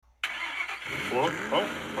What?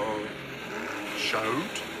 Oh. Showed?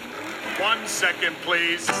 1 second,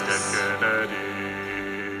 please. Mr.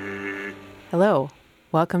 Kennedy. Hello,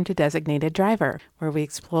 welcome to Designated Driver, where we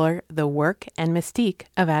explore the work and mystique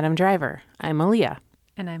of Adam Driver. I'm Aaliyah.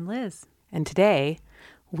 And I'm Liz. And today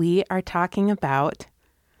we are talking about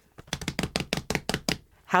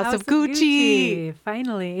House of Gucci.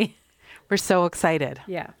 Finally. We're so excited.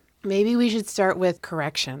 Yeah. Maybe we should start with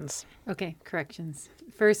corrections. Okay, corrections.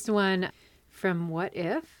 First one from What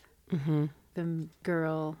If? Mm-hmm. The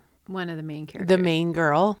girl, one of the main characters. The main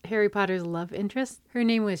girl. Harry Potter's love interest. Her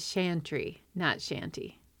name was Chantry, not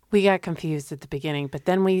Shanty. We got confused at the beginning, but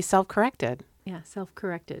then we self-corrected. Yeah,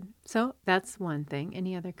 self-corrected. So that's one thing.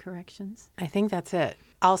 Any other corrections? I think that's it.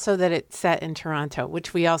 Also that it's set in Toronto,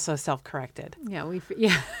 which we also self-corrected. Yeah,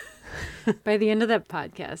 By the end of that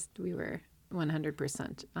podcast, we were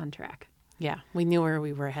 100% on track. Yeah, we knew where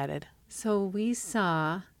we were headed. So we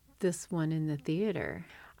saw this one in the theater.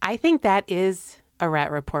 I think that is a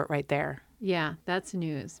rat report right there. Yeah, that's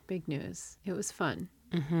news. Big news. It was fun.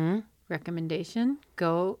 Mm-hmm. Recommendation,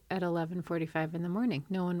 go at 11:45 in the morning.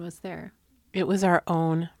 No one was there. It was our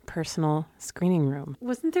own personal screening room.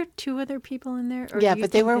 Wasn't there two other people in there? Or Yeah, do you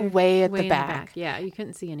but they think were they're way at the in back. Yeah, you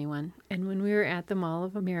couldn't see anyone. And when we were at the Mall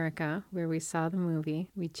of America, where we saw the movie,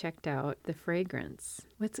 we checked out the fragrance.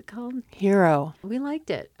 What's it called? Hero. We liked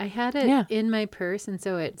it. I had it in my purse, and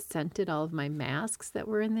so it scented all of my masks that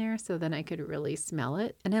were in there, so then I could really smell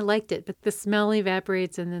it. And I liked it, but the smell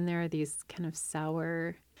evaporates, and then there are these kind of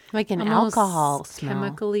sour... Like an almost alcohol smell.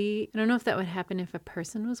 Chemically. I don't know if that would happen if a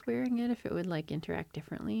person was wearing it, if it would like interact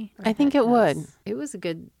differently. I think it would. It was a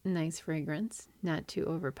good, nice fragrance, not too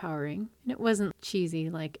overpowering. And it wasn't cheesy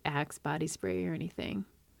like Axe body spray or anything.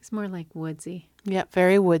 It's more like woodsy. Yeah,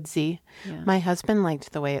 very woodsy. Yeah. My husband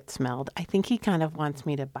liked the way it smelled. I think he kind of wants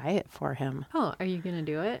me to buy it for him. Oh, are you going to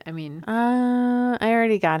do it? I mean... I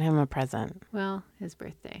already got him a present. Well, his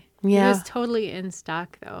birthday. Yeah. It was totally in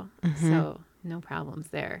stock though. Mm-hmm. So... no problems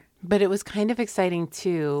there. But it was kind of exciting,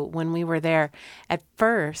 too, when we were there. At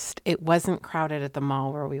first, it wasn't crowded at the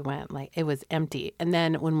mall where we went. Like, it was empty. And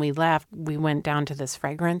then when we left, we went down to this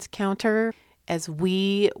fragrance counter. As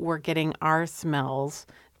we were getting our smells,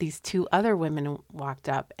 these two other women walked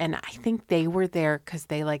up. And I think they were there because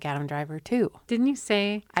they like Adam Driver, too. Didn't you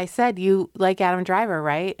say? I said, you like Adam Driver,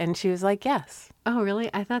 right? And she was like, yes. Oh, really?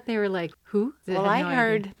 I thought they were like, who? Well, I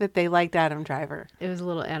heard that they liked Adam Driver. It was a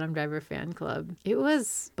little Adam Driver fan club. It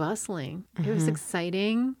was bustling. Mm-hmm. It was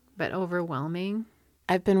exciting, but overwhelming.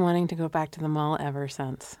 I've been wanting to go back to the mall ever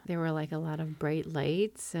since. There were like a lot of bright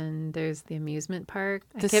lights, and there's the amusement park.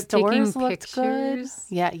 The I kept stores taking looked pictures.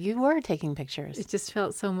 Good. Yeah, you were taking pictures. It just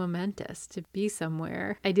felt so momentous to be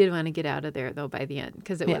somewhere. I did want to get out of there, though, by the end,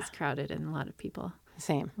 because it was crowded and a lot of people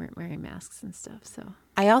weren't wearing masks and stuff. So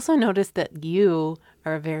I also noticed that you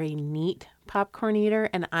are a very neat popcorn eater,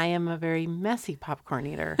 and I am a very messy popcorn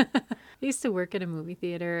eater. I used to work at a movie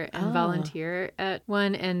theater and volunteer at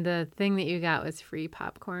one, and the thing that you got was free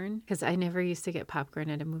popcorn, because I never used to get popcorn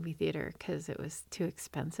at a movie theater because it was too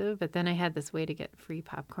expensive. But then I had this way to get free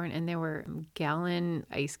popcorn, and there were gallon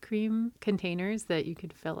ice cream containers that you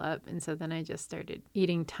could fill up. And so then I just started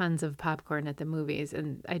eating tons of popcorn at the movies,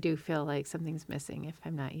 and I do feel like something's missing if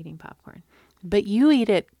I'm not eating popcorn. But you eat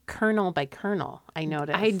it kernel by kernel, I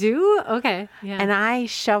noticed. I do? Okay. Yeah. And I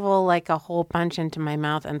shovel like a whole bunch into my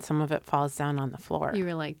mouth, and some of it falls down on the floor. You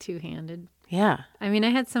were like two-handed. Yeah. I mean, I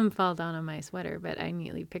had some fall down on my sweater, but I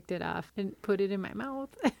neatly picked it off and put it in my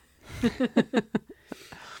mouth. It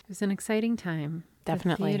was an exciting time.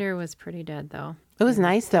 Definitely. The theater was pretty dead, though. It was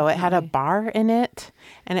nice, though. It had a bar in it,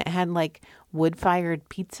 and it had like wood-fired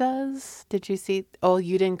pizzas. Did you see? Oh,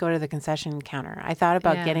 you didn't go to the concession counter. I thought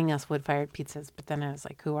about getting us wood-fired pizzas, but then I was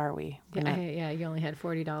like, who are we? You only had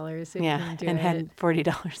 $40. So and had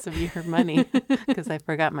 $40 of your money because I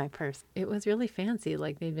forgot my purse. It was really fancy.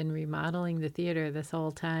 Like they'd been remodeling the theater this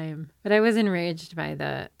whole time. But I was enraged by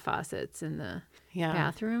the faucets in the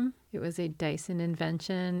bathroom. It was a Dyson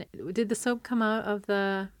invention. Did the soap come out of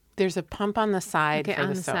the... There's a pump on the side for on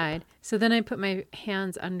the the soap. side. So then I put my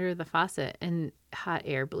hands under the faucet and hot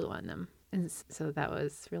air blew on them. And so that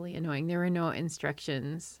was really annoying. There were no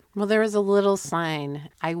instructions. Well, there was a little sign.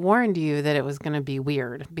 I warned you that it was going to be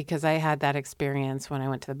weird because I had that experience when I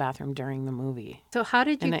went to the bathroom during the movie. So how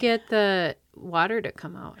did you get the water to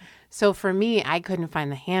come out? So for me, I couldn't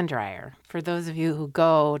find the hand dryer. For those of you who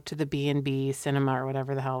go to the B&B cinema or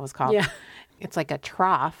whatever the hell it was called, it's like a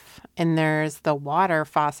trough, and there's the water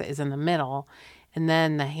faucet is in the middle, and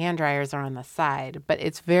then the hand dryers are on the side. But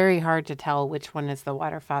it's very hard to tell which one is the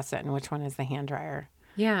water faucet and which one is the hand dryer.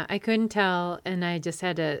 Yeah, I couldn't tell, and I just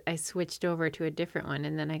I switched over to a different one,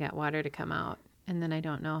 and then I got water to come out. And then I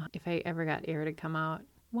don't know if I ever got air to come out.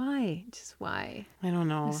 Why? Just why? I don't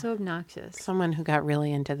know. It's so obnoxious. Someone who got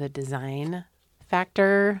really into the design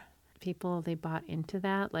factor. People, they bought into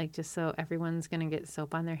that, like just so everyone's going to get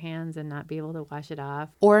soap on their hands and not be able to wash it off.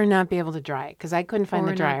 Or not be able to dry it, because I couldn't find Or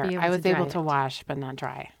the not dryer. be able I to was able dry to it. wash, but not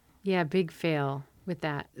dry. Yeah, big fail with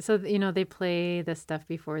that. So, they play the stuff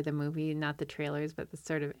before the movie, not the trailers, but the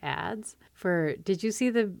sort of ads for, did you see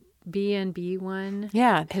the B&B one?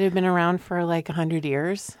 Yeah, it had been around for like 100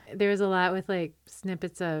 years. There's a lot with like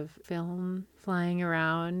snippets of film flying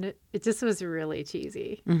around. It just was really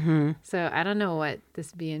cheesy. Mm-hmm. So I don't know what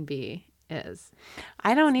this B&B is.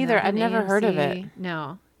 I don't either. Not I've an never heard of it. AMC.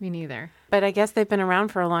 No, me neither. But I guess they've been around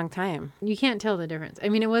for a long time. You can't tell the difference. I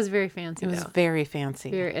mean, it was very fancy It was though. very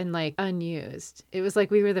fancy. And like unused. It was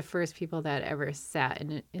like we were the first people that ever sat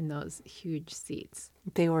in those huge seats.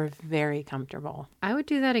 They were very comfortable. I would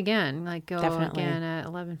do that again. Like go Definitely. again at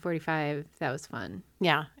 11:45. That was fun.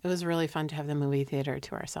 Yeah, it was really fun to have the movie theater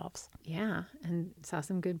to ourselves. Yeah, and saw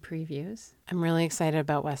some good previews. I'm really excited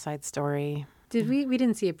about West Side Story. Did we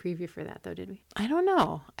didn't see a preview for that though, did we? I don't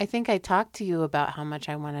know. I think I talked to you about how much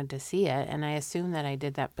I wanted to see it, and I assume that I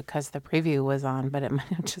did that because the preview was on, but it might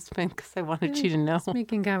have just been because I wanted you to know. Just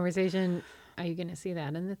making conversation. Are you going to see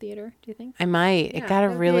that in the theater, do you think? I might. Yeah, It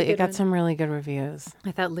that'd be a it good got one. some really good reviews.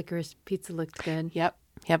 I thought Licorice Pizza looked good. Yep.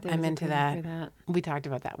 There I'm was a into preview that. for that. We talked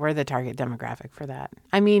about that. We're the target demographic for that.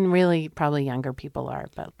 I mean, really, probably younger people are,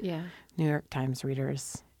 but Yeah. New York Times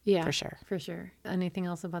readers, Yeah. for sure. For sure. Anything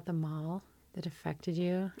else about the mall that affected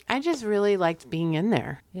you? I just really liked being in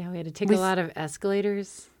there. Yeah, we had to take We a s- lot of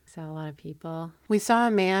escalators. Saw a lot of people. We saw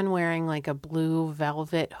a man wearing like a blue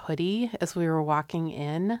velvet hoodie as we were walking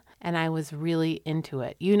in, and I was really into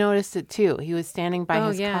it. You noticed it too. He was standing by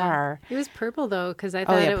his car. It was purple though, because I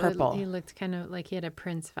thought yeah, purple. he looked kind of like he had a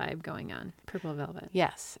Prince vibe going on. Purple velvet.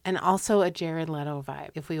 Yes, and also a Jared Leto vibe.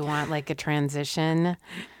 If we want like a transition.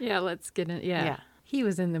 Yeah, let's get in. Yeah. Yeah. He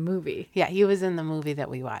was in the movie. Yeah, he was in the movie that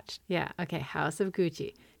we watched. Yeah. Okay. House of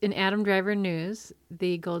Gucci. In Adam Driver news,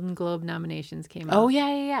 the Golden Globe nominations came out. Oh,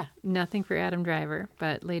 yeah. Nothing for Adam Driver,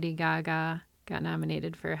 but Lady Gaga got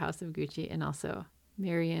nominated for House of Gucci and also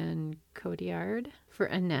Marion Cotillard for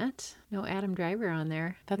Annette. No Adam Driver on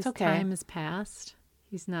there. That's His okay. time has passed.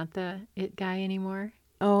 He's not the it guy anymore.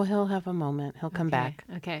 Oh, he'll have a moment. He'll come back.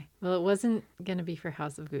 Okay. Well, it wasn't going to be for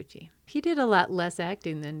House of Gucci. He did a lot less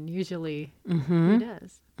acting than usually he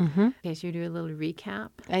does. Mm-hmm. Okay, should we do a little recap?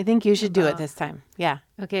 I think you should do it About- this time. Yeah.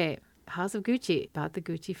 Okay, House of Gucci, about the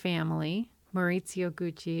Gucci family. Maurizio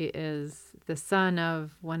Gucci is the son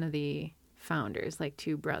of one of the founders, like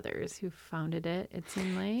two brothers who founded it, it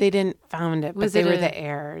seemed like. They didn't found it, but Was they it were a- the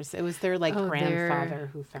heirs. It was their like Oh, their grandfather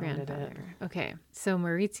who founded it. grandfather. Okay, so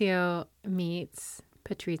Maurizio meets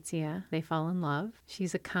Patrizia. They fall in love.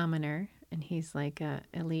 She's a commoner, and he's like a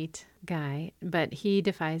elite guy. But he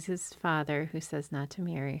defies his father, who says not to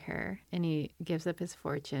marry her, and he gives up his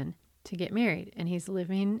fortune to get married. And he's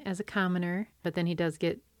living as a commoner, but then he does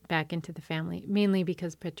get back into the family, mainly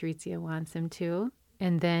because Patrizia wants him to.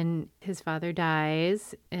 And then his father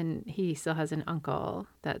dies, and he still has an uncle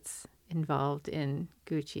that's involved in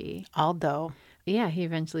Gucci. Aldo. Yeah, he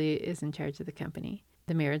eventually is in charge of the company.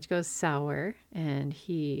 The marriage goes sour, and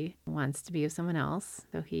he wants to be with someone else,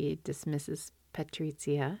 so he dismisses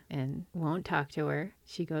Patrizia and won't talk to her.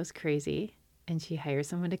 She goes crazy, and she hires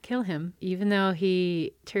someone to kill him, even though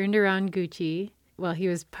he turned around Gucci. Well, he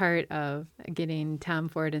was part of getting Tom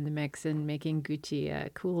Ford in the mix and making Gucci a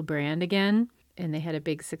cool brand again. And they had a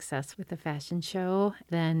big success with the fashion show.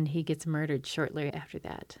 Then he gets murdered shortly after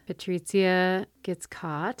that. Patrizia gets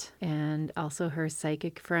caught, and also her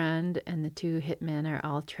psychic friend, and the two hitmen are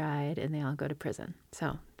all tried, and they all go to prison.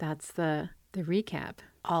 So that's the recap.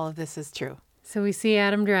 All of this is true. So we see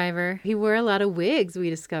Adam Driver. He wore a lot of wigs, we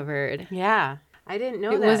discovered. Yeah. I didn't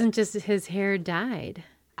know It that. wasn't just his hair dyed.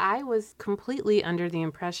 I was completely under the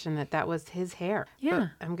impression that that was his hair. Yeah.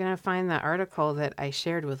 But I'm going to find the article that I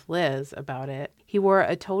shared with Liz about it. He wore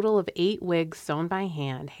a total of 8 wigs sewn by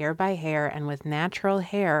hand, hair by hair, and with natural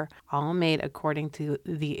hair, all made according to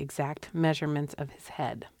the exact measurements of his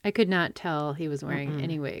head. I could not tell he was wearing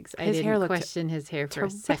any wigs. I His hair didn't looked question his hair for a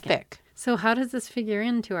second. Terrific. So how does this figure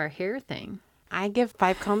into our hair thing? I give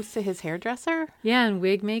 5 combs to his hairdresser. Yeah, and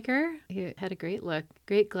wig maker. He had a great look,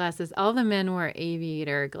 great glasses. All the men wore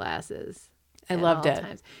aviator glasses. I at loved all it.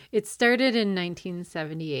 times. It started in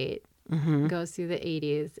 1978, Mm-hmm. goes through the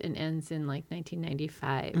 80s, and ends in like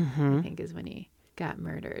 1995, Mm-hmm. I think is when he got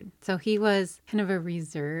murdered. So he was kind of a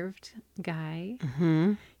reserved guy.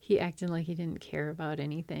 Mm-hmm. He acted like he didn't care about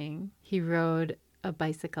anything. He rode a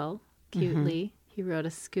bicycle cutely. He rode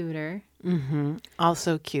a scooter.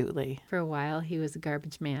 Also cutely. For a while, he was a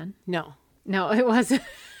garbage man. No. No, it wasn't.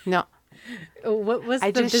 No. What was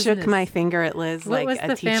I the just business? shook my finger at Liz What like was a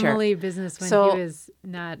the teacher. family business when So- he was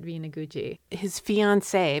not being a Gucci? His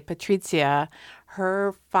fiancee, Patrizia,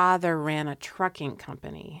 her father ran a trucking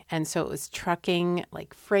company. And so it was trucking,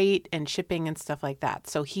 like freight and shipping and stuff like that.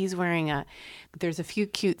 So there's a few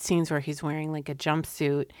cute scenes where he's wearing like a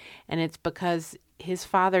jumpsuit. And it's because his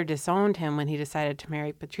father disowned him when he decided to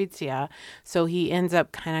marry Patrizia. So he ends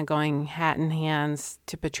up kind of going hat in hands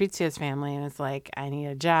to Patrizia's family and is like, I need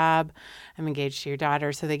a job. I'm engaged to your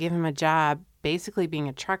daughter. So they give him a job basically being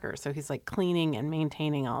a trucker. So he's like cleaning and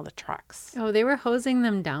maintaining all the trucks. Oh, they were hosing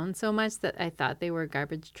them down so much that I thought they were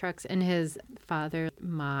garbage trucks. And his father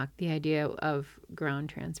mocked the idea of ground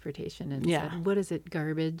transportation and Yeah. said, what is it,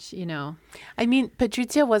 garbage? You know? I mean,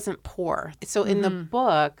 Patrizia wasn't poor. So in the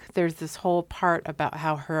book, there's this whole part about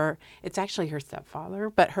how it's actually her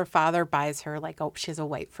stepfather, but her father buys her like, she has a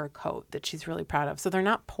white fur coat that she's really proud of. So they're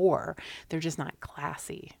not poor. They're just not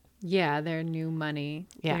classy. Yeah, they're new money.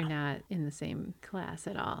 Yeah. They're not in the same class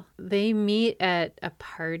at all. They meet at a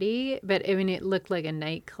party, but I mean, it looked like a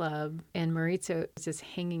nightclub. And Maurizio is just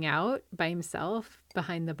hanging out by himself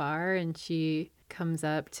behind the bar. And she comes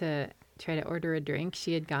up to try to order a drink.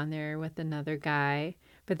 She had gone there with another guy.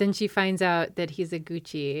 But then she finds out that he's a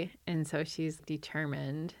Gucci. And so she's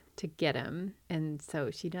determined to get him. And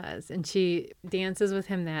so she does. And she dances with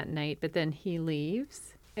him that night, but then he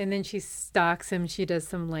leaves. And then she stalks him. She does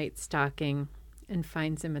some light stalking and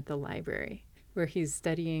finds him at the library where he's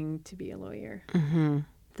studying to be a lawyer.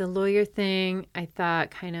 The lawyer thing I thought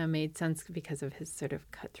kind of made sense because of his sort of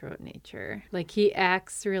cutthroat nature. Like he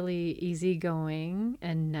acts really easygoing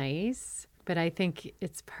and nice, but I think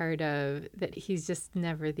it's part of that he's just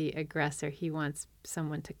never the aggressor. He wants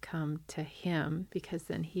someone to come to him because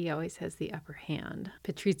then he always has the upper hand.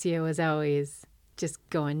 Patrizia was always just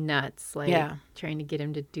going nuts, like trying to get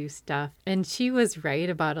him to do stuff. And she was right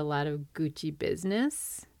about a lot of Gucci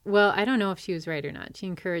business. Well, I don't know if she was right or not. She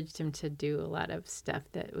encouraged him to do a lot of stuff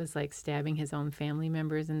that was like stabbing his own family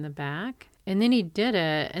members in the back. And then he did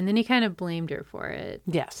it, and then he kind of blamed her for it,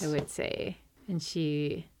 Yes. I would say. And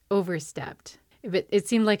she overstepped. But it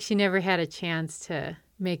seemed like she never had a chance to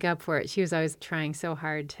make up for it. She was always trying so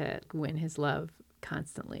hard to win his love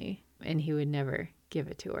constantly, and he would never give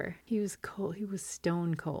it to her. He was cold. He was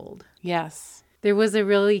stone cold. Yes. There was a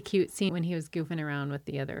really cute scene when he was goofing around with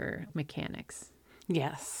the other mechanics.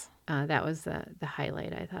 Yes. That was the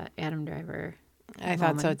highlight, I thought. Adam Driver. I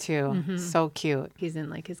thought so too. So cute. He's in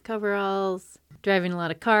like his coveralls, driving a lot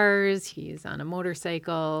of cars. He's on a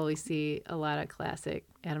motorcycle. We see a lot of classic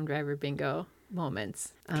Adam Driver bingo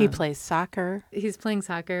moments. He plays soccer. He's playing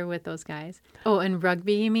soccer with those guys. Oh, and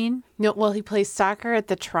rugby, you mean? No, well, he plays soccer at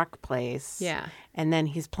the truck place. Yeah. And then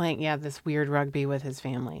he's playing, this weird rugby with his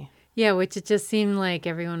family. Yeah, which it just seemed like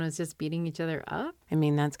everyone was just beating each other up I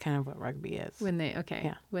mean, that's kind of what rugby is. when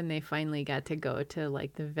they finally got to go to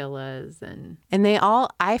like the villas and And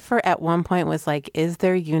at one point was like, is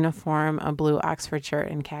their uniform a blue Oxford shirt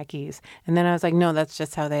and khakis? And then I was like, no, that's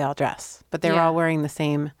just how they all dress. But they're Yeah. all wearing the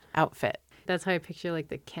same outfit. that's how I picture like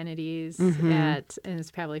the Kennedys and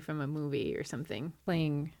it's probably from a movie or something,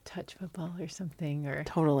 playing touch football or something, or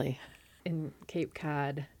Totally. in Cape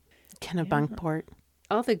Cod. Kennebunkport.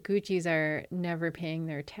 All the Guccis are never paying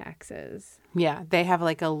their taxes. Yeah, they have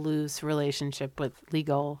like a loose relationship with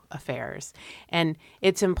legal affairs. And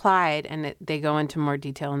it's implied, and they go into more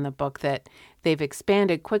detail in the book, that they've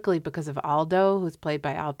expanded quickly because of Aldo, who's played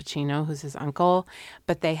by Al Pacino, who's his uncle,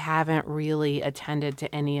 but they haven't really attended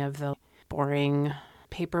to any of the boring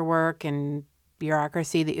paperwork and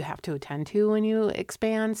bureaucracy that you have to attend to when you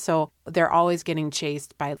expand. So they're always getting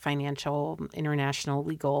chased by financial, international,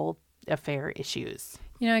 legal affair issues.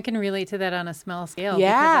 You know, I can relate to that on a small scale because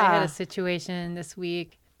Yeah. I had a situation this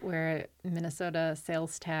week where Minnesota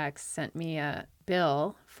sales tax sent me a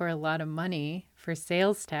bill for a lot of money for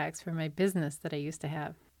sales tax for my business that I used to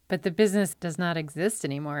have. But the business does not exist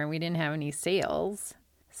anymore and we didn't have any sales.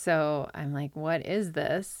 So I'm like, what is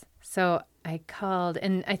this? So I called,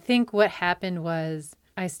 and I think what happened was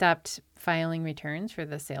I stopped filing returns for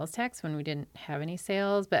the sales tax when we didn't have any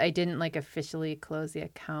sales, but I didn't like officially close the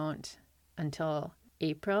account until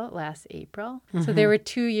last April. So there were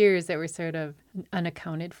 2 years that were sort of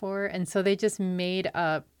unaccounted for. And so they just made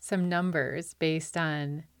up some numbers based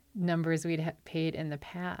on numbers we'd paid in the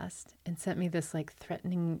past and sent me this like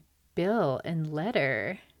threatening bill and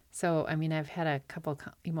letter. So, I mean, I've had a couple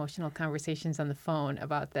emotional conversations on the phone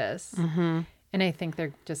about this. And I think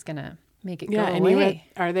they're just going to make it go away.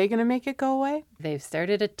 Are they going to make it go away? They've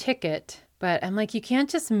started a ticket But I'm like, you can't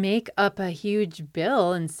just make up a huge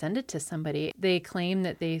bill and send it to somebody. They claim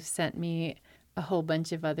that they've sent me a whole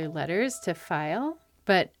bunch of other letters to file,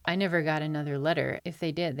 but I never got another letter. If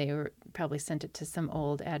they did, they were probably sent it to some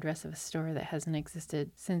old address of a store that hasn't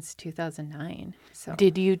existed since 2009. So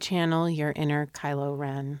Did you channel your inner Kylo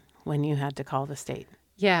Ren when you had to call the state?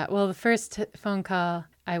 yeah, well, the first phone call,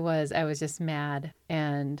 I was just mad.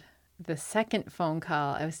 And the second phone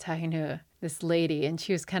call, I was talking to this lady and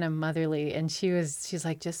she was kind of motherly and she's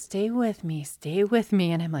like, just stay with me.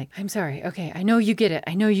 And I'm like, I'm sorry. Okay. I know you get it.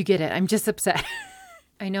 I'm just upset.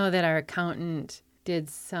 I know that our accountant did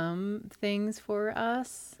some things for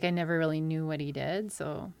us. I never really knew what he did,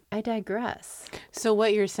 so I digress. So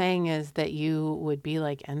what you're saying is that you would be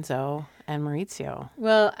like Enzo and Maurizio.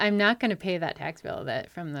 Well, I'm not going to pay that tax bill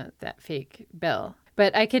from that fake bill.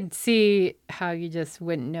 But I could see how you just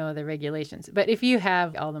wouldn't know the regulations. But if you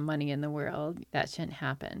have all the money in the world, that shouldn't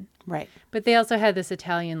happen. Right. But they also had this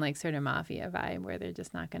Italian, like, sort of mafia vibe where they're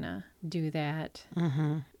just not going to do that.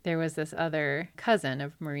 Mm-hmm. There was this other cousin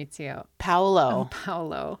of Maurizio, Paolo.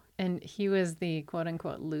 Paolo, and he was the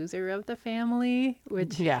quote-unquote loser of the family,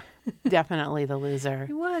 which... Yeah, definitely the loser.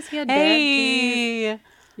 He was. He had bad teeth. Hey,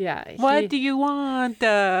 Yeah. what do you want?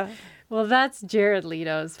 Well, that's Jared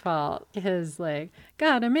Leto's fault. His, like,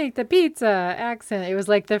 gotta make the pizza accent. It was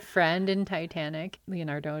like the friend in Titanic.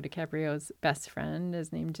 Leonardo DiCaprio's best friend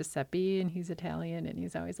is named Giuseppe, and he's Italian, and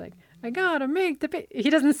he's always like, I gotta make the pizza. He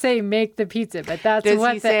doesn't say make the pizza, but that's Does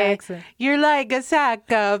what he the say, accent. you're like a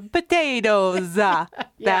sack of potatoes? That,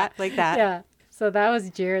 like that? Yeah. So that was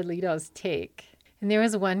Jared Leto's take. And there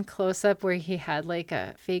was one close-up where he had, like,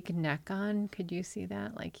 a fake neck on. Could you see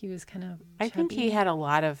that? Like, he was kind of I think chubby. he had a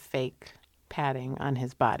lot of fake padding on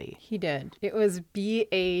his body. He did. It was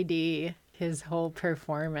BAD, his whole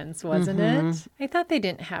performance, wasn't it? I thought they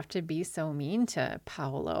didn't have to be so mean to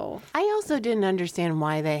Paolo. I also didn't understand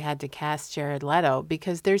why they had to cast Jared Leto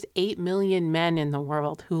because there's 8 million men in the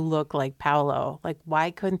world who look like Paolo. Like,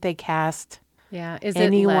 why couldn't they cast Yeah. Is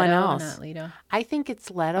anyone it Leto, else? not Leto? I think it's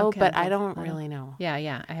Leto, Okay, but I that's don't Leto. really know. Yeah,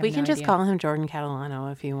 yeah. I have We no can just idea. call him Jordan Catalano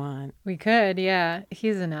if you want. We could, yeah.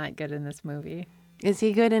 He's not good in this movie. Is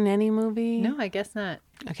he good in any movie? No, I guess not.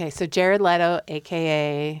 Okay, so Jared Leto,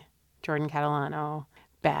 a.k.a. Jordan Catalano,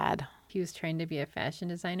 bad. He was trying to be a fashion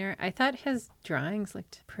designer. I thought his drawings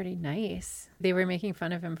looked pretty nice. They were making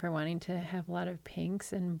fun of him for wanting to have a lot of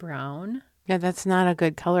pinks and brown. Yeah, that's not a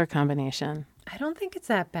good color combination. I don't think it's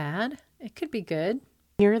that bad. It could be good.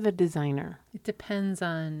 You're the designer. It depends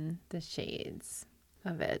on the shades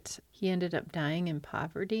of it. He ended up dying in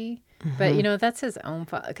poverty. But, you know, that's his own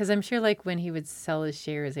fault. Because I'm sure, like, when he would sell his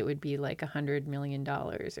shares, it would be like $100 million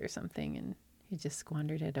or something. And he just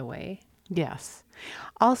squandered it away. Yes.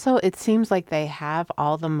 Also, it seems like they have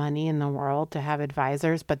all the money in the world to have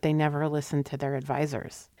advisors, but they never listen to their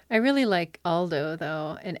advisors. I really like Aldo,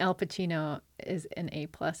 though. And Al Pacino is an A+,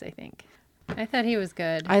 I think. I thought he was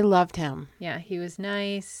good. I loved him. Yeah, he was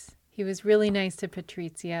nice. He was really nice to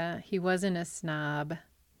Patrizia. He wasn't a snob.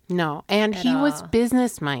 No, and At he was all.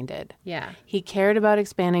 business-minded. Yeah. He cared about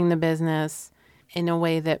expanding the business in a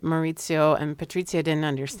way that Maurizio and Patrizia didn't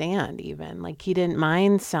understand even. Like, he didn't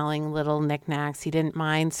mind selling little knickknacks. He didn't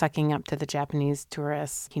mind sucking up to the Japanese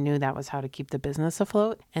tourists. He knew that was how to keep the business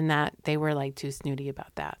afloat, and that they were, like, too snooty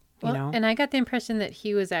about that, you know? And I got the impression that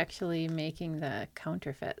he was actually making the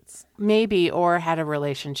counterfeits. Maybe, or had a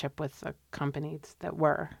relationship with the companies that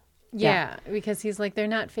were. Yeah, because he's like, they're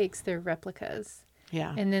not fakes, they're replicas.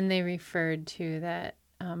 Yeah. And then they referred to that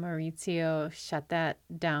Maurizio shut that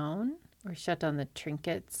down or shut down the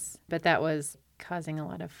trinkets, but that was causing a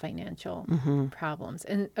lot of financial problems.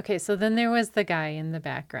 And okay, so then there was the guy in the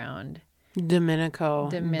background, Domenico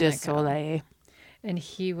de Soleil. and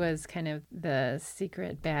he was kind of the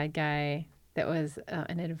secret bad guy that was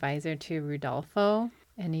an advisor to Rudolfo,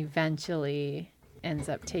 and eventually ends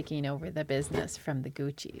up taking over the business from the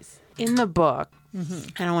Gucci's. In the book,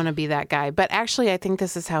 I don't want to be that guy, but actually I think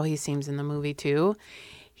this is how he seems in the movie too.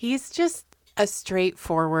 He's just a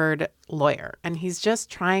straightforward lawyer, and he's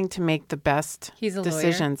just trying to make the best He's a lawyer?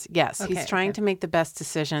 decisions. Yes, Okay, he's trying to make the best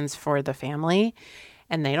decisions for the family,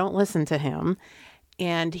 and they don't listen to him.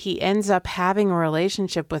 And he ends up having a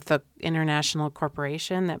relationship with the international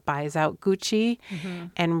corporation that buys out Gucci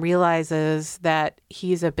and realizes that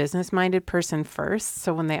he's a business-minded person first.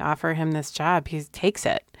 So when they offer him this job, he takes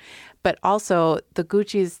it. But also the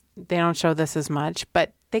Gucci's, they don't show this as much,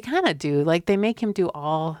 but they kind of do. Like, they make him do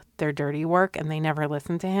all their dirty work and they never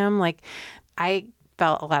listen to him. Like, I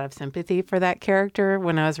felt a lot of sympathy for that character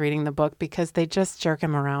when I was reading the book because they just jerk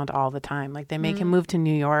him around all the time. Like they make him move to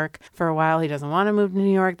New York for a while. He doesn't want to move to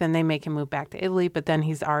New York. Then they make him move back to Italy, but then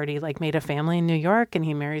he's already like made a family in New York and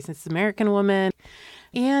he marries this American woman.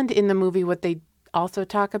 And in the movie, what they also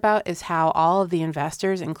talk about is how all of the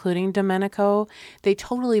investors, including Domenico, they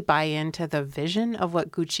totally buy into the vision of what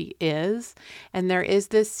Gucci is. And there is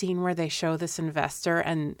this scene where they show this investor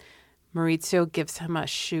and Maurizio gives him a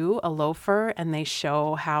shoe, a loafer, and they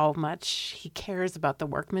show how much he cares about the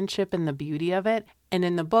workmanship and the beauty of it. And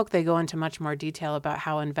in the book, they go into much more detail about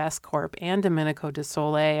how Investcorp and Domenico de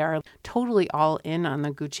Sole are totally all in on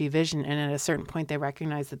the Gucci vision. And at a certain point, they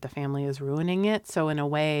recognize that the family is ruining it. So in a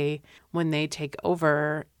way, when they take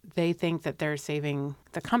over, they think that they're saving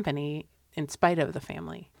the company in spite of the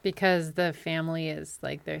family. Because the family is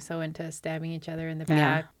like, they're so into stabbing each other in the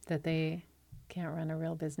back that they can't run a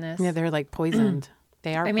real business. Yeah, they're like poisoned.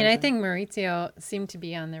 They are I mean, poisoned. I think Maurizio seemed to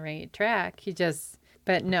be on the right track.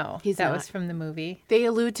 But no, He's that not. was from the movie. They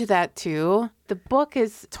allude to that too. The book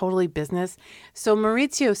is totally business. So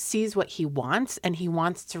Maurizio sees what he wants and he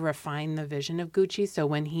wants to refine the vision of Gucci.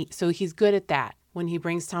 So he's good at that. When he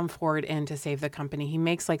brings Tom Ford in to save the company, he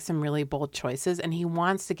makes like some really bold choices and he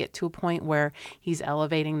wants to get to a point where he's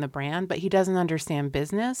elevating the brand, but he doesn't understand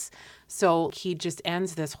business. So he just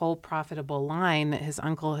ends this whole profitable line that his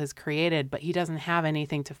uncle has created, but he doesn't have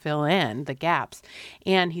anything to fill in the gaps.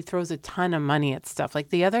 And he throws a ton of money at stuff. Like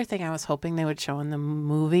the other thing I was hoping they would show in the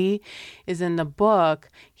movie is in the book,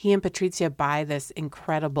 he and Patrizia buy this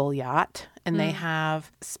incredible yacht and they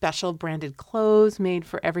have special branded clothes made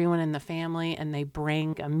for everyone in the family. And they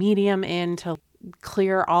bring a medium in to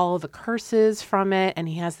clear all the curses from it. And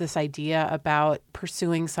he has this idea about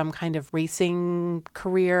pursuing some kind of racing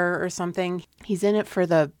career or something. He's in it for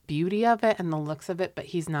the beauty of it and the looks of it, but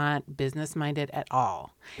he's not business minded at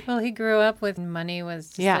all. Well, he grew up with money was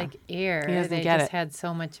just like air. He doesn't they get just it. had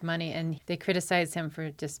so much money, and they criticized him for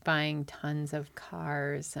just buying tons of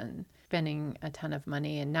cars and spending a ton of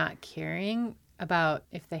money and not caring about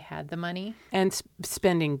if they had the money. And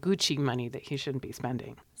spending Gucci money that he shouldn't be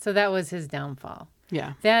spending. So that was his downfall.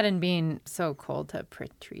 Yeah. That and being so cold to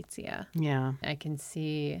Patrizia. Yeah. I can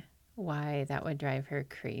see why that would drive her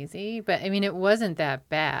crazy. But I mean, it wasn't that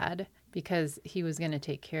bad because he was going to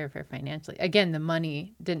take care of her financially. Again, the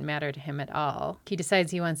money didn't matter to him at all. He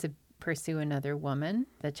decides he wants to pursue another woman,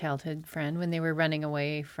 the childhood friend, when they were running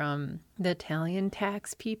away from the Italian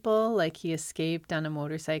tax people. Like he escaped on a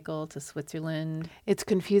motorcycle to Switzerland. It's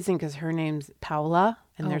confusing because her name's Paola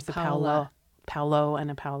and there's a Paola. Paolo and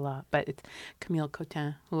a Paola, but it's Camille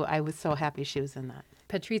Cotin, who I was so happy she was in that.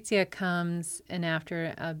 Patrizia comes, and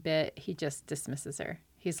after a bit, he just dismisses her.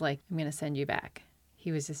 He's like, I'm going to send you back.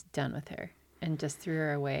 He was just done with her and just threw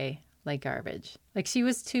her away like garbage. Like she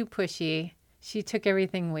was too pushy. She took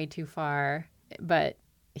everything way too far, but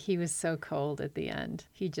he was so cold at the end.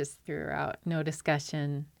 He just threw her out. No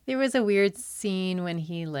discussion. There was a weird scene when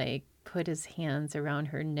he like put his hands around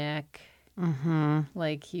her neck,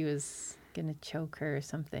 like he was going to choke her or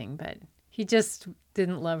something, but he just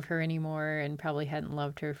didn't love her anymore and probably hadn't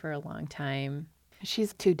loved her for a long time.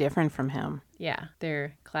 She's too different from him. Yeah,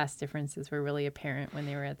 their class differences were really apparent when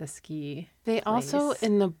they were at the ski. They also, place.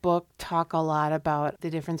 in the book, talk a lot about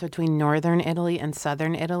the difference between northern Italy and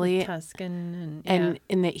southern Italy. Tuscan And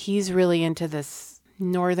in that he's really into this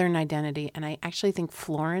northern identity. And I actually think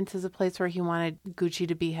Florence is a place where he wanted Gucci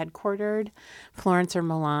to be headquartered, Florence or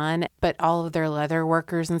Milan. But all of their leather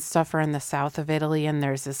workers and stuff are in the south of Italy. And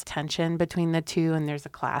there's this tension between the two. And there's a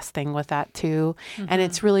class thing with that too. And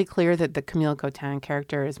it's really clear that the Camille Cotin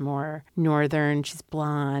character is more northern. She's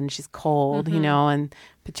blonde. She's cold, you know, and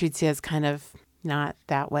Patrizia is kind of not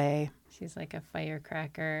that way. She's like a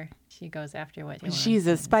firecracker. She goes after what she wants. She's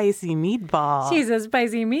a spicy meatball. She's a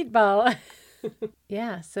spicy meatball.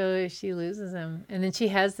 Yeah, so she loses him. And then she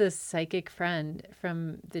has this psychic friend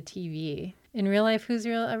from the TV in real life who's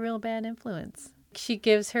a real bad influence. She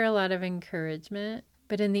gives her a lot of encouragement,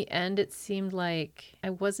 but in the end, it seemed like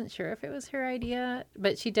I wasn't sure if it was her idea,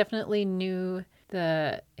 but she definitely knew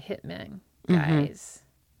the hitman guys.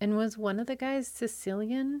 And was one of the guys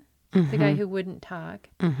Sicilian? The guy who wouldn't talk?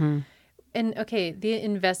 And okay, the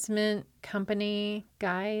investment company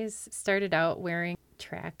guys started out wearing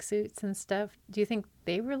tracksuits and stuff. Do you think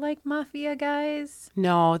they were like mafia guys?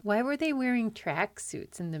 No, Why were they wearing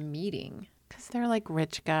tracksuits in the meeting? because they're like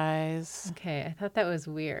rich guys. Okay, I thought that was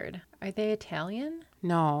weird. Are they Italian?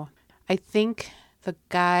 No, I think the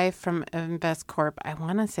guy from Investcorp, I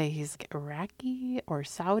want to say he's like Iraqi or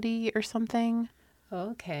Saudi or something.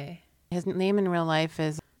 Okay. His name in real life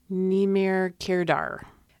is Nimir Kirdar.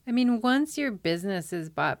 I mean, once your business is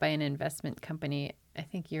bought by an investment company, I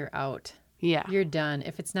think you're out. Yeah. You're done.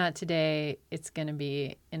 If it's not today, it's going to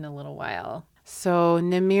be in a little while. So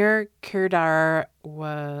Namir Kirdar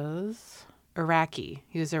was Iraqi.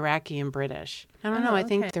 He was Iraqi and British. I don't know. I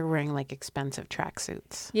think okay. they're wearing like expensive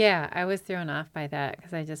tracksuits. Yeah, I was thrown off by that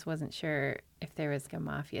because I just wasn't sure if there was a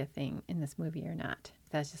mafia thing in this movie or not.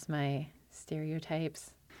 That's just my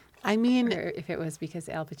stereotypes. I mean, Or if it was because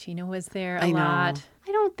Al Pacino was there a I know. lot.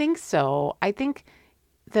 I don't think so. I think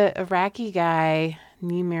the Iraqi guy,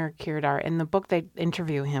 Nimir Kirdar, in the book they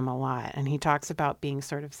interview him a lot, and he talks about being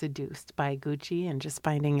sort of seduced by Gucci and just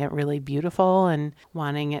finding it really beautiful and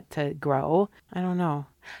wanting it to grow. I don't know.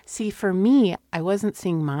 See, for me, I wasn't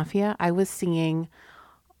seeing mafia. I was seeing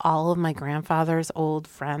all of my grandfather's old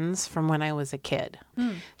friends from when I was a kid.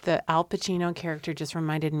 The Al Pacino character just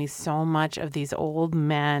reminded me so much of these old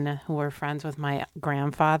men who were friends with my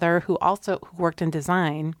grandfather, who worked in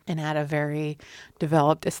design and had a very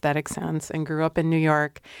developed aesthetic sense and grew up in New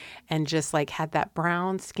York and just like had that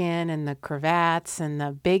brown skin and the cravats and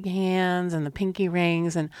the big hands and the pinky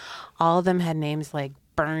rings, and all of them had names like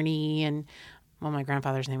Bernie and, well, my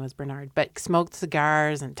grandfather's name was Bernard, but smoked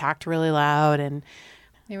cigars and talked really loud, and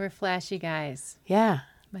They were flashy guys. yeah.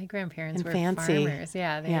 My grandparents And were fancy. farmers.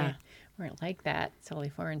 Yeah, they Yeah. weren't like that. It's totally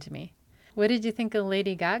foreign to me. What did you think of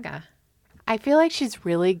Lady Gaga? I feel like she's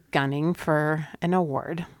really gunning for an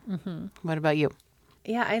award. Mm-hmm. What about you?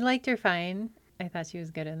 Yeah, I liked her fine. I thought she was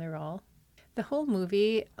good in the role. The whole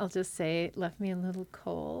movie, I'll just say, left me a little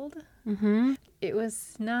cold. Mm-hmm. It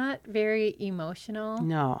was not very emotional.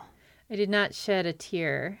 No, I did not shed a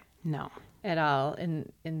tear no. at all in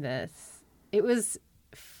this. It was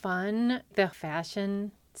fun. The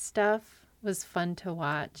fashion stuff was fun to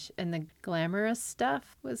watch, and the glamorous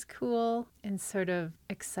stuff was cool and sort of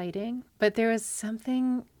exciting. But there was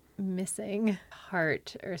something missing,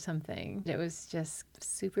 heart or something. It was just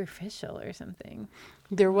superficial or something.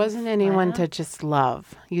 There wasn't anyone flat. to just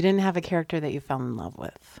love. You didn't have a character that you fell in love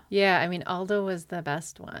with. Yeah, I mean, Aldo was the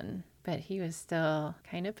best one, but he was still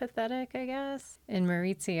kind of pathetic, I guess. And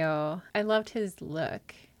Maurizio, I loved his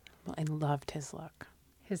look, Well, I loved his look.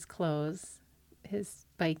 his clothes, his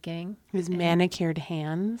biking. His manicured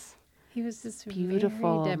hands. He was just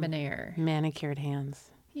Beautiful. very debonair. Manicured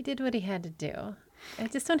hands. He did what he had to do. I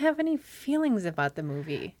just don't have any feelings about the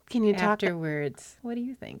movie. Can you talk? afterwards? What do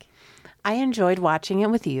you think? I enjoyed watching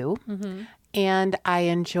it with you. Mm-hmm. And I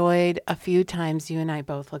enjoyed a few times you and I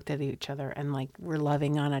both looked at each other and like were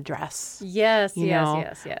loving on a dress. Yes, You yes, know,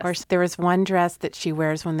 yes, yes. Or there was one dress that she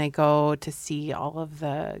wears when they go to see all of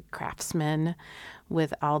the craftsmen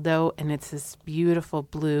with Aldo, and it's this beautiful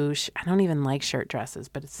blue. I don't even like shirt dresses,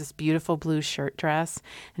 but it's this beautiful blue shirt dress,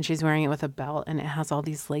 and she's wearing it with a belt, and it has all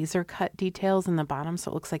these laser cut details in the bottom, so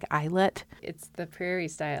it looks like eyelet. It's the prairie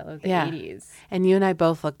style of the Yeah. 80s. And you and I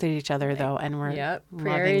both looked at each other though, and we're Yep, loving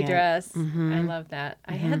prairie it. dress. Mhm. I love that.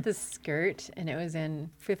 I had this skirt, and it was in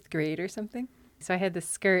 5th grade or something. So I had this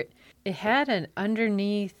skirt. It had an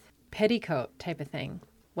underneath petticoat type of thing,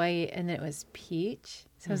 white, and it was peach.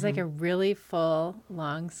 So it was like a really full,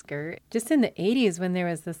 long skirt. Just in the 80s when there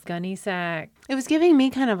was this gunny sack. It was giving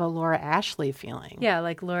me kind of a Laura Ashley feeling. Yeah,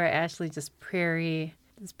 like Laura Ashley, just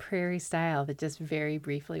this prairie style that just very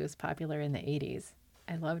briefly was popular in the 80s.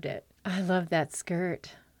 I loved it. I loved that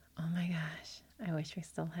skirt. Oh my gosh. I wish we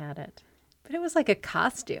still had it. But it was like a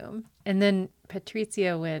costume. And then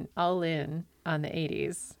Patrizia went all in on the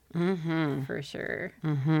 80s. Mm-hmm. For sure.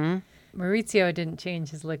 Mm-hmm. Maurizio didn't change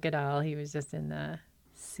his look at all. He was just in the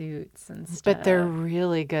suits and stuff. But they're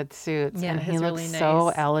really good suits, Yeah, and he it's looks really so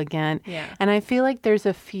nice. elegant. Yeah. And I feel like there's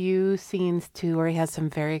a few scenes too where he has some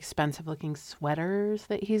very expensive looking sweaters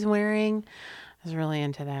that he's wearing. I was really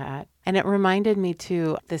into that. And it reminded me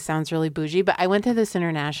too, this sounds really bougie, but I went to this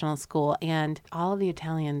international school and all of the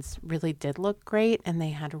Italians really did look great, and they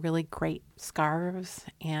had really great scarves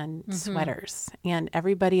and sweaters. And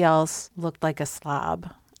everybody else looked like a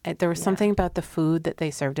slob. There was something about the food that they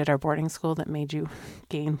served at our boarding school that made you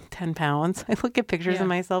gain 10 pounds. I look at pictures Yeah. of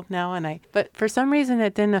myself now but for some reason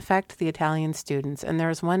it didn't affect the Italian students. And there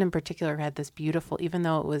was one in particular who had this beautiful, even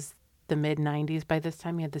though it was the mid 90s by this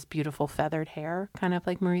time, he had this beautiful feathered hair, kind of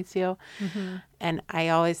like Maurizio. And I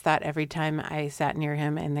always thought every time I sat near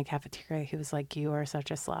him in the cafeteria, he was like, "You are such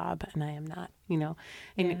a slob," and I am not, And,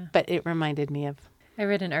 Yeah. But it reminded me of, I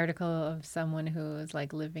read an article of someone who was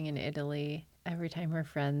like living in Italy. Every time her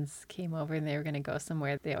friends came over and they were going to go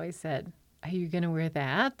somewhere, they always said, "Are you going to wear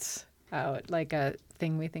that out?" Like a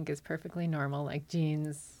thing we think is perfectly normal, like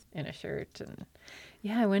jeans and a shirt. And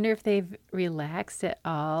yeah, I wonder if they've relaxed at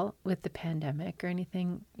all with the pandemic or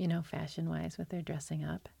anything, fashion wise with their dressing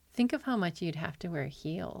up. Think of how much you'd have to wear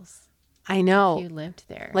heels. I know. You lived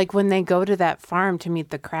there. Like when they go to that farm to meet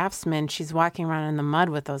the craftsman, she's walking around in the mud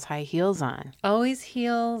with those high heels on. Always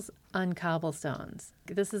heels on cobblestones.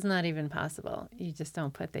 This is not even possible. You just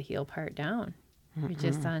don't put the heel part down. You're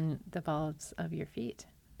just on the balls of your feet.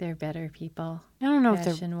 They're better people. I don't know if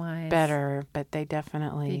they're Fashion-wise. better, but they They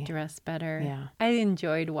definitely. dress better. Yeah. I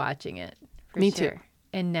enjoyed watching it. For Me sure. too.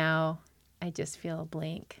 And now I just feel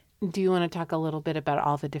blank. Do you want to talk a little bit about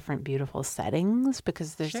all the different beautiful settings?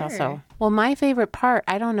 Because there's Sure. also, well, my favorite part,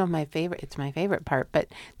 I don't know my favorite, it's my favorite part, but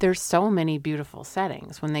there's so many beautiful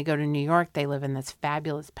settings. When they go to New York, they live in this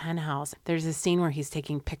fabulous penthouse. There's a scene where he's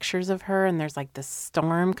taking pictures of her and there's like this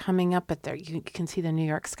storm coming up, but there you can see the New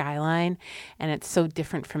York skyline. And it's so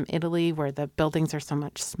different from Italy where the buildings are so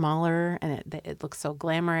much smaller and it looks so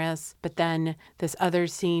glamorous. But then this other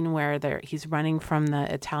scene where he's running from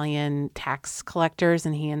the Italian tax collectors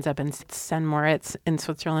and he ends up in St. Moritz in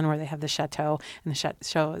Switzerland where they have the chateau, and the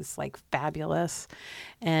chateau is like fabulous.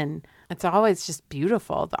 And it's always just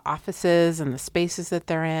beautiful. The offices and the spaces that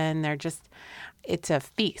they're in, it's a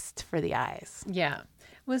feast for the eyes. Yeah.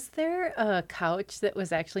 Was there a couch that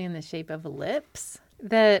was actually in the shape of lips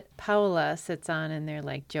that Paola sits on and they're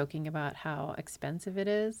like joking about how expensive it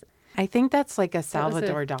is? I think that's like a was a-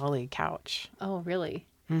 Salvador Dali couch. Oh, really?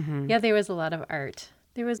 Yeah, there was a lot of art.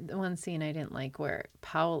 There was one scene I didn't like where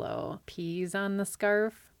Paolo pees on the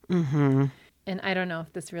scarf. Mm-hmm. And I don't know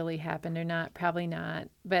if this really happened or not. Probably not.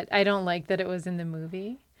 But I don't like that it was in the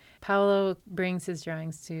movie. Paolo brings his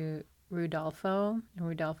drawings to Rudolfo. And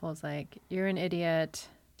Rudolfo's like, "You're an idiot.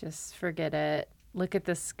 Just forget it. Look at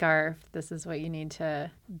this scarf. This is what you need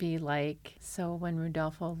to be like." So when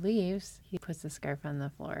Rudolfo leaves, he puts the scarf on the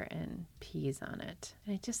floor and pees on it.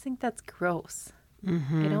 And I just think that's gross.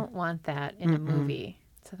 I don't want that in a movie.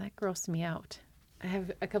 So that grossed me out. I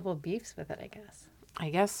have a couple of beefs with it, I guess.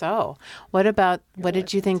 I guess so. What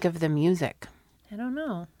did you think of the music? I don't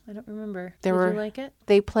know. I don't remember. There Did were- you like it?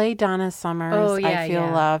 They play Donna Summer's Oh, yeah, I Feel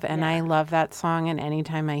yeah, Love, and I yeah. love that song. And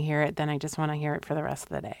anytime I hear it, then I just want to hear it for the rest of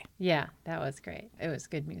the day. Yeah, that was great. It was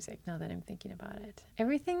good music now that I'm thinking about it.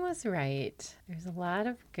 Everything was right. There's a lot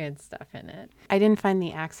of good stuff in it. I didn't find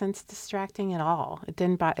the accents distracting at all. It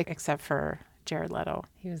didn't bother, except for Jared Leto.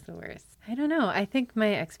 He was the worst. I don't know. I think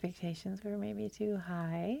my expectations were maybe too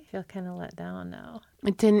high. I feel kind of let down now.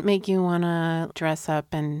 It didn't make you want to dress up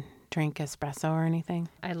and drink espresso or anything.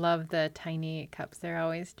 I love the tiny cups they're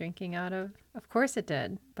always drinking out of. Of course it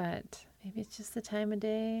did, but maybe it's just the time of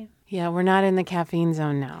day. Yeah, we're not in the caffeine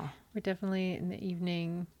zone now. We're definitely in the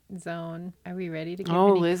evening zone. Are we ready to give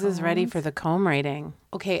Oh, any Liz is ready combs? for the comb rating.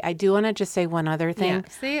 Okay, I do want to just say one other thing. Yeah,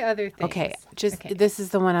 say other things. Okay, just Okay. this is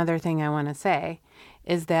the one other thing I want to say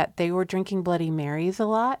is that they were drinking Bloody Marys a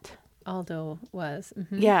lot. Aldo was.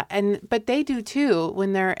 Yeah, but they do too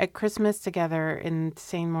when they're at Christmas together in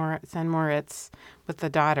St. Moritz with the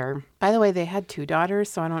daughter. By the way, they had two daughters,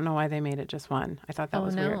 so I don't know why they made it just one. I thought that Oh,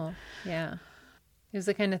 was no. weird. Yeah. It was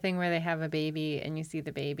the kind of thing where they have a baby and you see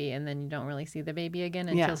the baby and then you don't really see the baby again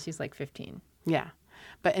until Yeah. she's like 15. Yeah.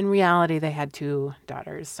 But in reality, they had two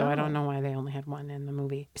daughters, so I Oh. don't know why they only had one in the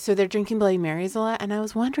movie. So they're drinking Bloody Marys a lot, and I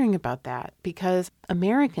was wondering about that because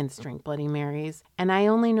Americans drink Bloody Marys, and I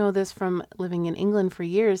only know this from living in England for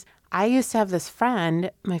years. I used to have this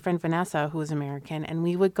friend, my friend Vanessa, who was American, and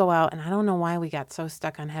we would go out, and I don't know why we got so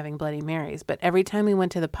stuck on having Bloody Marys, but every time we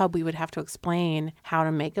went to the pub, we would have to explain how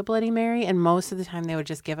to make a Bloody Mary, and most of the time they would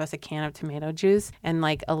just give us a can of tomato juice and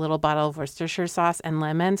like a little bottle of Worcestershire sauce and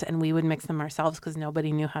lemons, and we would mix them ourselves because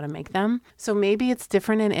nobody knew how to make them. So maybe it's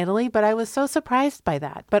different in Italy, but I was so surprised by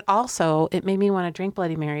that. But also, it made me want to drink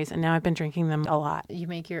Bloody Marys, and now I've been drinking them a lot. You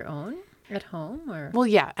make your own at home or? Well,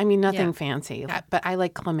 yeah, I mean, nothing Yeah. fancy, but I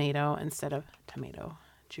like clamato instead of tomato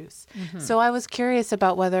juice. So I was curious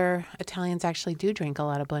about whether Italians actually do drink a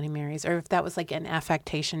lot of Bloody Marys or if that was like an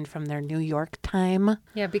affectation from their New York time.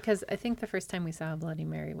 Yeah, because I think the first time we saw a Bloody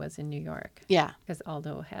Mary was in New York Yeah, because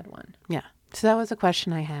Aldo had one. yeah. So that was a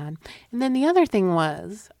question I had. And then the other thing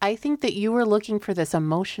was, I think that you were looking for this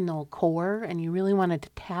emotional core and you really wanted to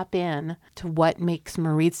tap in to what makes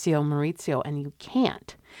Maurizio, and you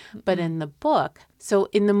can't. But in the book, so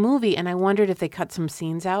in the movie, and I wondered if they cut some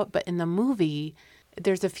scenes out, but in the movie,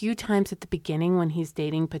 there's a few times at the beginning when he's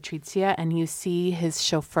dating Patrizia and you see his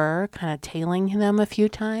chauffeur kind of tailing them a few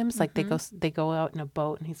times. Like they go out in a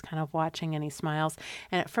boat and he's kind of watching and he smiles.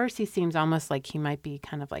 And at first he seems almost like he might be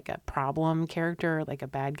kind of like a problem character or like a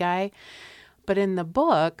bad guy. But in the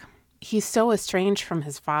book, he's so estranged from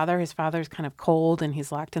his father. His father's kind of cold and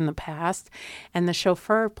he's locked in the past. And the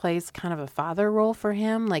chauffeur plays kind of a father role for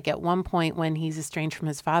him. Like at one point when he's estranged from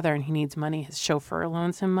his father and he needs money, his chauffeur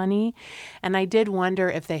loans him money. And I did wonder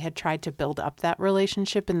if they had tried to build up that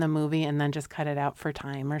relationship in the movie and then just cut it out for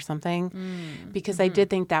time or something. Because I did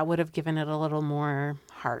think that would have given it a little more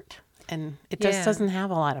heart. And it just doesn't have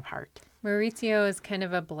a lot of heart. Maurizio is kind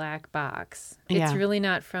of a black box. It's really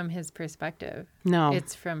not from his perspective. No.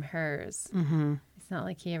 It's from hers. Mm-hmm. It's not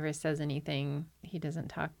like he ever says anything. He doesn't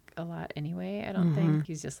talk a lot anyway, I don't think.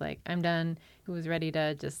 He's just like, I'm done. He was ready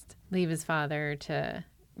to just leave his father to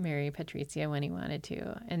marry Patrizia when he wanted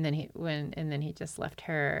to. And then he just left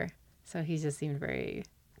her. So he just seemed very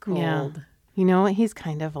cold. Yeah. You know what he's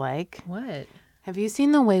kind of like? What? Have you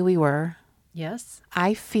seen The Way We Were? Yes.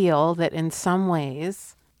 I feel that in some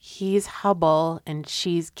ways he's Hubble and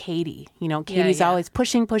she's Katie. You know, Katie's always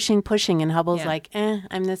pushing, and Hubble's like,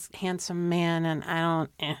 I'm this handsome man and I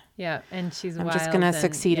don't, Yeah, and she's I'm wild just going to and,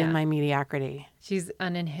 succeed in my mediocrity. She's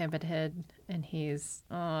uninhibited and he's,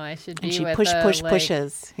 I should be And she with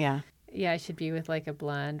pushes. Yeah. Yeah, I should be with like a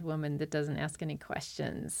blonde woman that doesn't ask any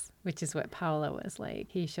questions, which is what Paolo was like.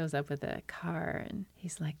 He shows up with a car and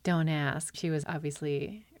he's like, don't ask. She was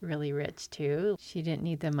obviously really rich too. She didn't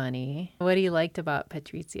need the money. What he liked about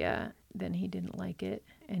Patrizia, then he didn't like it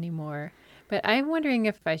anymore. But I'm wondering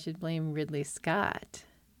if I should blame Ridley Scott.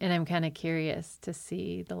 And I'm kind of curious to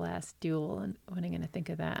see The Last Duel and what I'm going to think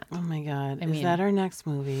of that. Oh my God. Is that our next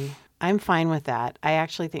movie? I'm fine with that. I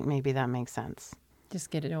actually think maybe that makes sense. Just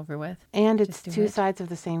get it over with. And it's two sides of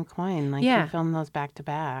the same coin. Like, you film those back to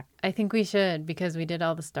back. I think we should, because we did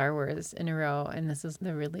all the Star Wars in a row, and this is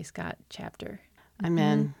the Ridley Scott chapter. I'm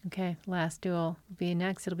in. Okay, Last Duel will be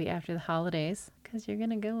next. It'll be after the holidays, because you're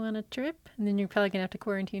going to go on a trip, and then you're probably going to have to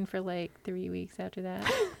quarantine for like 3 weeks after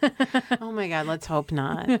that. Oh my God, let's hope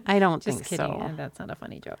not. I don't think Just kidding. so. That's not a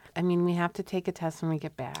funny joke. I mean, we have to take a test when we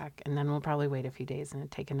get back, and then we'll probably wait a few days and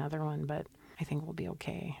take another one, but I think we'll be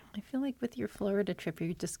okay. I feel like with your Florida trip,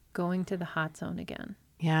 you're just going to the hot zone again.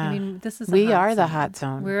 Yeah. I mean, this is we are the hot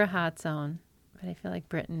zone. We're a hot zone, but I feel like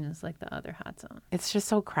Britain is like the other hot zone. It's just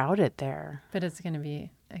so crowded there. But it's going to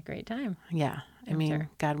be a great time. Yeah. I mean, sure.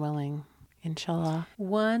 God willing. Inshallah.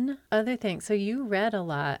 One other thing. So you read a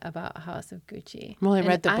lot about House of Gucci. Well, I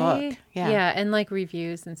read the book. Yeah. Yeah, and like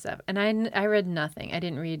reviews and stuff. And I read nothing. I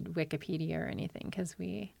didn't read Wikipedia or anything because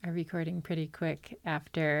we are recording pretty quick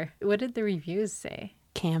after. What did the reviews say?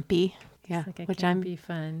 Campy. Yeah. Like which can't I'm be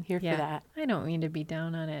fun. here for that. I don't mean to be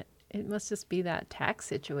down on it. It must just be that tax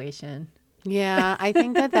situation. Yeah, I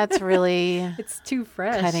think that's really It's too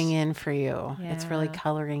fresh. cutting in for you. It's really Yeah.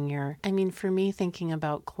 coloring I mean, for me, thinking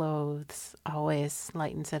about clothes always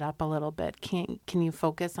lightens it up a little bit. Can you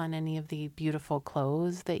focus on any of the beautiful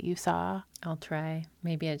clothes that you saw? I'll try.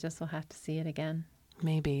 Maybe I just will have to see it again.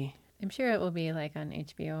 Maybe. I'm sure it will be like on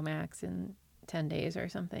HBO Max in 10 days or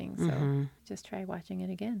something. So just try watching it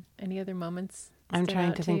again. Any other moments? I'm stood trying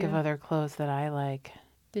out to think of you? other clothes that I like.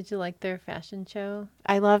 Did you like their fashion show?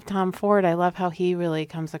 I love Tom Ford. I love how he really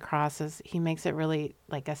comes across as he makes it really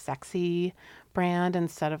like a sexy brand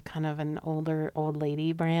instead of kind of an old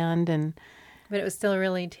lady brand. And But it was still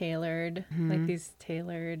really tailored, like these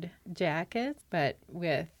tailored jackets, but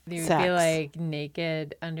with you would be Sex. like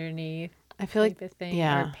naked underneath. I feel like, type of thing,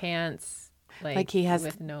 yeah. or pants Like he has-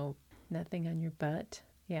 with nothing on your butt.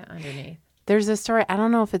 Yeah, underneath. There's a story, I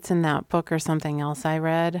don't know if it's in that book or something else I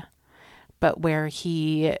read, but where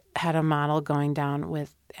he had a model going down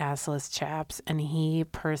with assless chaps and he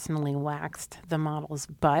personally waxed the model's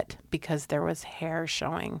butt because there was hair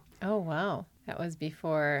showing. Oh wow, that was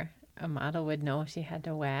before a model would know she had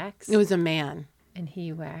to wax. It was a man. And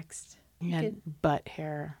he waxed. He had butt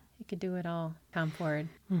hair. He could do it all. Tom Ford.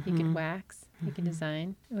 He could wax. He could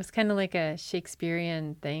design. It was kind of like a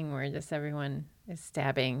Shakespearean thing where just everyone is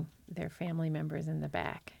stabbing their family members in the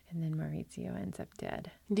back. And then Maurizio ends up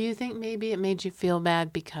dead. Do you think maybe it made you feel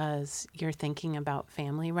bad because you're thinking about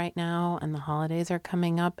family right now and the holidays are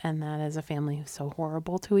coming up and that is a family who's so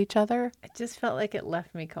horrible to each other? It just felt like it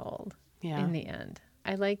left me cold Yeah. in the end.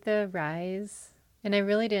 I liked the rise. And I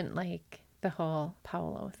really didn't like the whole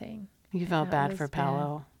Paolo thing. You felt That bad was for bad.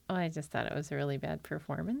 Paolo. Oh, I just thought it was a really bad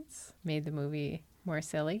performance. Made the movie more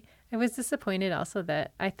silly. I was disappointed also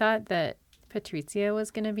that I thought that Patrizia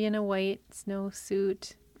was going to be in a white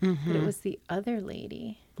snowsuit, but it was the other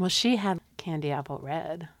lady. Well, she had candy apple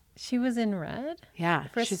red. She was in red? Yeah,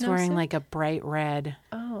 For a she's wearing snowsuit? like a bright red.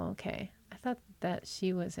 Oh, okay. I thought that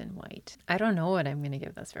she was in white. I don't know what I'm going to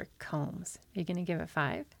give this for Combs. Are you going to give it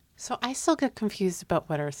 5? So I still get confused about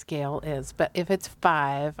what our scale is, but if it's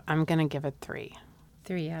 5, I'm going to give it 3.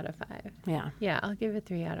 3 out of 5. Yeah. Yeah, I'll give it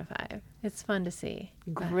 3 out of 5. It's fun to see.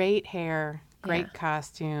 Great hair, great Yeah.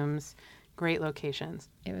 costumes, great locations.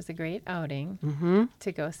 It was a great outing Mm-hmm.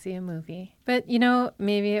 to go see a movie. But,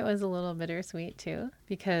 maybe it was a little bittersweet too,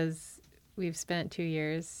 because we've spent 2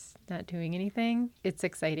 years not doing anything. It's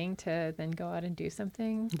exciting to then go out and do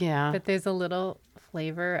something. Yeah. But there's a little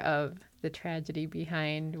flavor of the tragedy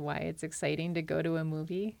behind why it's exciting to go to a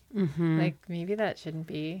movie. Mm-hmm. Like, maybe that shouldn't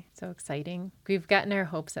be so exciting. We've gotten our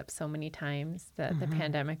hopes up so many times that the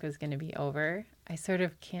pandemic was going to be over. I sort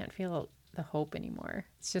of can't feel the hope anymore.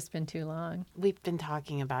 It's just been too long. We've been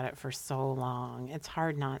talking about it for so long. It's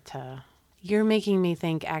hard not to. You're making me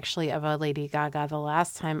think actually of a Lady Gaga. The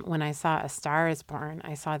last time when I saw A Star is Born,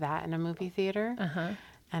 I saw that in a movie theater. Uh-huh.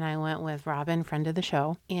 And I went with Robin, friend of the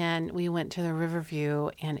show. And we went to the Riverview,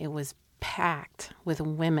 and it was packed with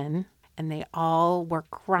women. And they all were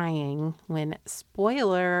crying when,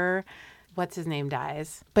 spoiler, what's his name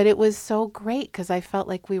dies. But it was so great because I felt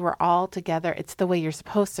like we were all together. It's the way you're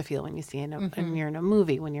supposed to feel when you see when you're in a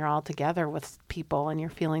movie, when you're all together with people and you're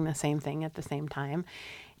feeling the same thing at the same time.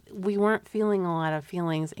 We weren't feeling a lot of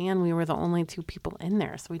feelings, and we were the only 2 people in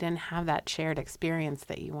there. So we didn't have that shared experience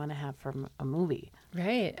that you want to have from a movie.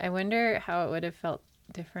 Right. I wonder how it would have felt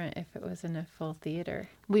different if it was in a full theater.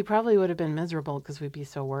 We probably would have been miserable because we'd be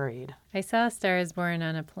so worried. I saw A Star is Born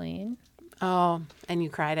on a plane. Oh, and you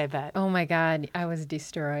cried, I bet. Oh my God, I was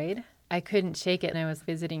destroyed. I couldn't shake it, and I was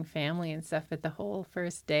visiting family and stuff. But the whole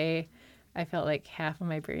first day, I felt like half of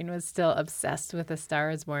my brain was still obsessed with A Star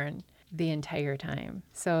is Born the entire time.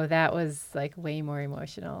 So that was like way more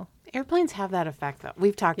emotional. Airplanes have that effect, though.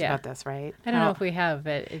 We've talked Yeah. about this, right? I don't know if we have,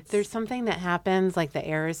 but it's... There's something that happens, like the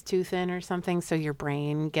air is too thin or something, so your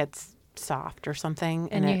brain gets soft or something.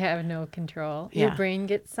 And you it, have no control. Yeah. Your brain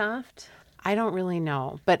gets soft. I don't really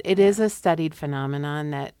know, but it is a studied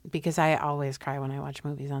phenomenon that, because I always cry when I watch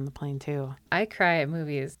movies on the plane, too. I cry at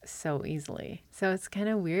movies so easily. So it's kind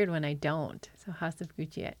of weird when I don't. So House of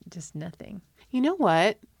Gucci, just nothing. You know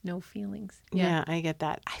what? No feelings. Yeah, I get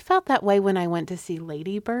that. I felt that way when I went to see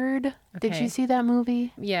Lady Bird. Did Okay. you see that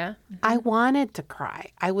movie? Yeah. I wanted to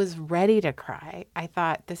cry. I was ready to cry. I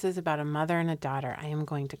thought, this is about a mother and a daughter. I am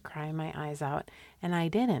going to cry my eyes out. And I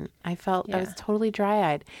didn't. I felt I was Yeah. totally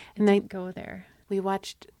dry-eyed. And then Go there. we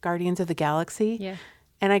watched Guardians of the Galaxy. Yeah.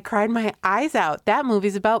 And I cried my eyes out. That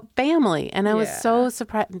movie's about family. And I was Yeah. so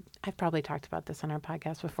surprised. I've probably talked about this on our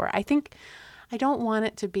podcast before. I don't want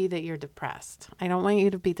it to be that you're depressed. I don't want you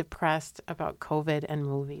to be depressed about COVID and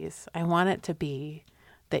movies. I want it to be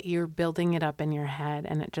that you're building it up in your head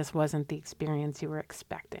and it just wasn't the experience you were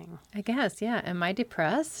expecting. I guess, yeah. Am I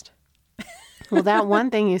depressed? Well, that one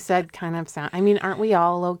thing you said kind of aren't we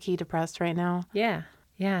all low-key depressed right now? Yeah.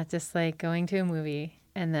 Yeah, just like going to a movie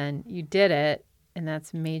and then you did it and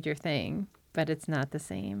that's a major thing, but it's not the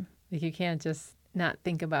same. Like you can't just not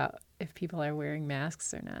think about if people are wearing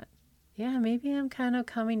masks or not. Yeah, maybe I'm kind of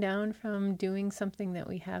coming down from doing something that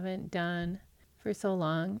we haven't done for so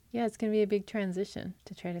long. Yeah, it's going to be a big transition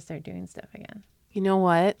to try to start doing stuff again. You know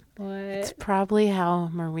what? What? It's probably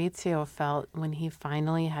how Maurizio felt when he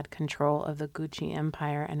finally had control of the Gucci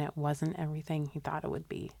empire and it wasn't everything he thought it would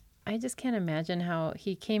be. I just can't imagine how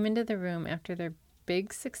he came into the room after their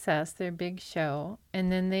big success, their big show,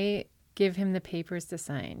 and then they give him the papers to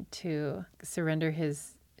sign to surrender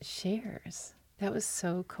his shares. That was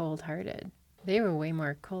so cold-hearted. They were way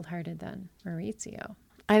more cold-hearted than Maurizio.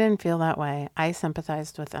 I didn't feel that way. I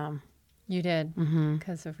sympathized with them. You did,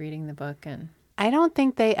 because of reading the book. And I don't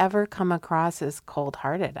think they ever come across as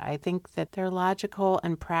cold-hearted. I think that they're logical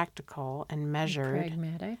and practical and measured,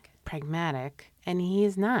 pragmatic, and he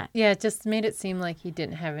is not. Yeah, it just made it seem like he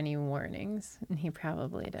didn't have any warnings, and he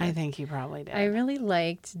probably did. I think he probably did. I really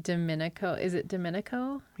liked Domenico. Is it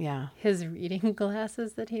Domenico? Yeah. His reading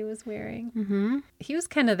glasses that he was wearing. Mm-hmm. He was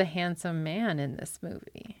kind of the handsome man in this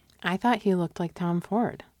movie. I thought he looked like Tom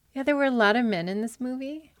Ford. Yeah, there were a lot of men in this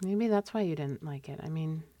movie. Maybe that's why you didn't like it. I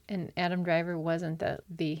mean... And Adam Driver wasn't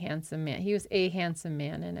the handsome man. He was a handsome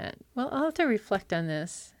man in it. Well, I'll have to reflect on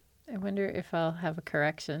this. I wonder if I'll have a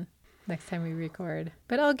correction next time we record.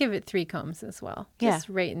 But I'll give it 3 combs as well. Just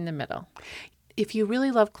right in the middle. If you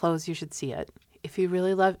really love clothes, you should see it. If you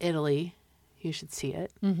really love Italy, you should see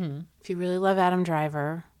it. Mm-hmm. If you really love Adam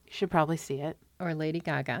Driver, you should probably see it. Or Lady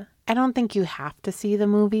Gaga. I don't think you have to see the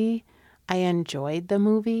movie. I enjoyed the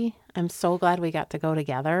movie. I'm so glad we got to go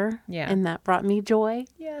together. Yeah. And that brought me joy.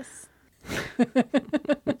 Yes.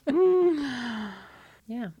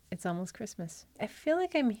 Yeah, it's almost Christmas. I feel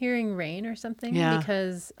like I'm hearing rain or something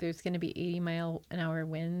because there's going to be 80-mile-an-hour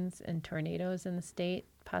winds and tornadoes in the state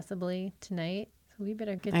possibly tonight. So we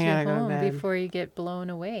better get you home before you get blown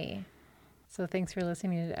away. So thanks for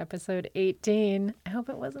listening to episode 18. I hope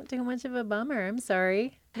it wasn't too much of a bummer. I'm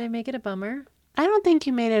sorry. Did I make it a bummer? I don't think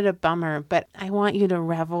you made it a bummer, but I want you to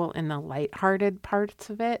revel in the lighthearted parts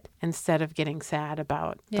of it instead of getting sad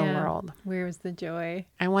about the world. Where was the joy?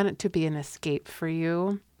 I want it to be an escape for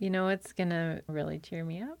you. You know what's going to really cheer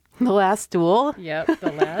me up? The Last Duel. Yep,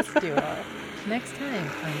 The Last Duel. Next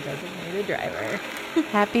time on Designated Driver.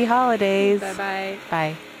 Happy holidays. Bye-bye.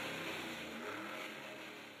 Bye.